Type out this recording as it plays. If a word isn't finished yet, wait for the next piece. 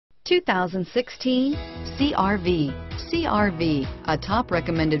2016 CR-V. CR-V, a top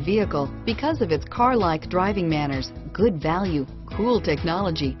recommended vehicle because of its car-like driving manners, good value, cool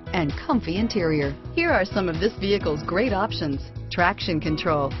technology, and comfy interior. Here are some of this vehicle's great options: traction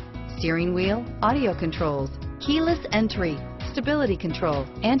control, steering wheel audio controls, keyless entry, stability control,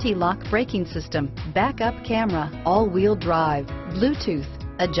 anti-lock braking system, backup camera, all-wheel drive, Bluetooth,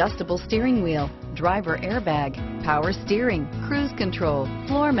 adjustable steering wheel, driver airbag, power steering, cruise control,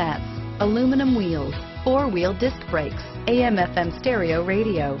 floor mats, aluminum wheels, four-wheel disc brakes, AM/FM stereo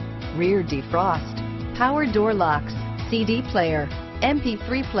radio, rear defrost, power door locks, CD player,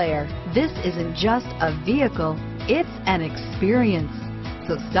 MP3 player. This isn't just a vehicle, it's an experience.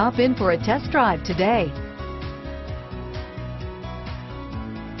 So stop in for a test drive today.